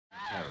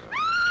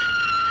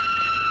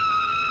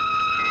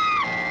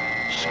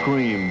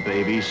Scream,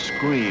 baby,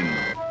 scream.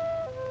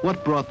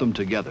 What brought them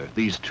together,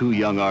 these two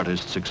young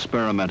artists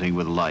experimenting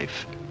with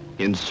life,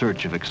 in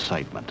search of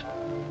excitement?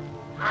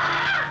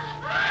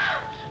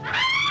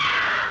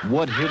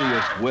 What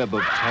hideous web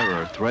of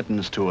terror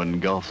threatens to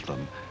engulf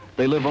them?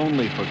 They live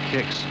only for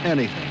kicks,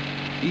 anything,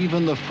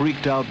 even the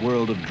freaked out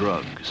world of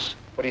drugs.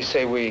 What do you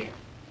say we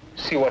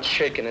see what's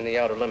shaking in the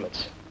outer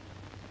limits?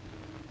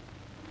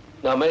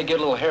 Now, it may get a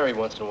little hairy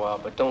once in a while,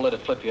 but don't let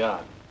it flip you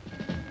out.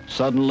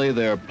 Suddenly,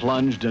 they're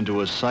plunged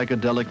into a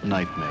psychedelic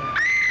nightmare.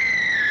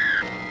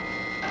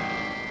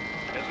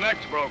 His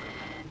neck's broken.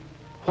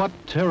 What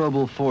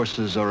terrible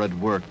forces are at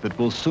work that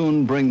will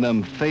soon bring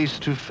them face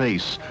to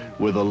face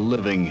with a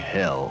living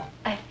hell?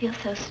 I feel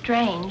so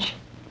strange.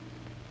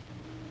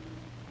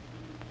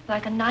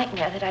 Like a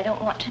nightmare that I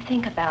don't want to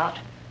think about.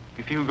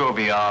 If you go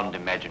beyond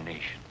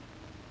imagination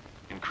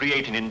and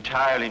create an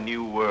entirely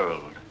new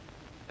world,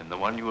 then the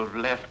one you have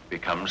left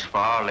becomes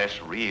far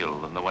less real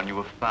than the one you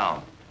have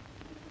found.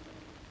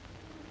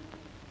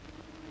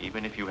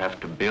 Even if you have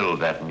to build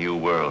that new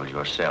world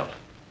yourself.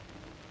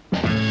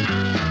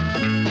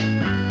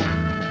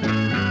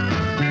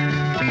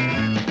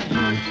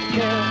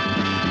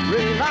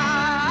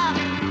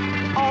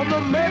 Rely on the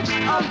mix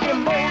of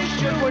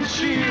emotion when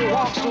she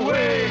walks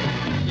away.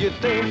 You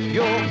think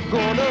you're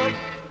gonna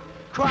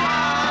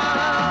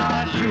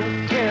cry.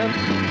 You can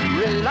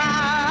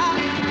rely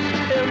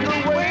in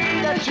the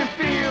way that you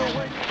feel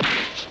when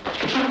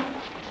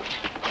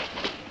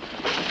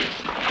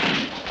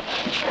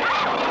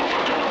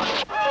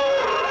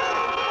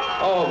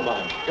Oh,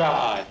 my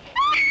God.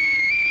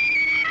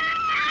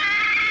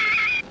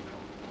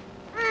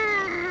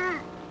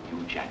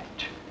 You,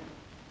 Janet,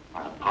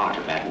 are a part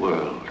of that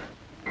world.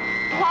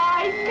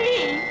 Why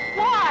me?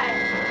 Why?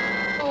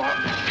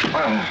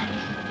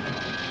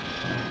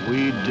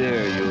 We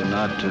dare you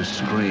not to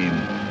scream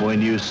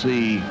when you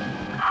see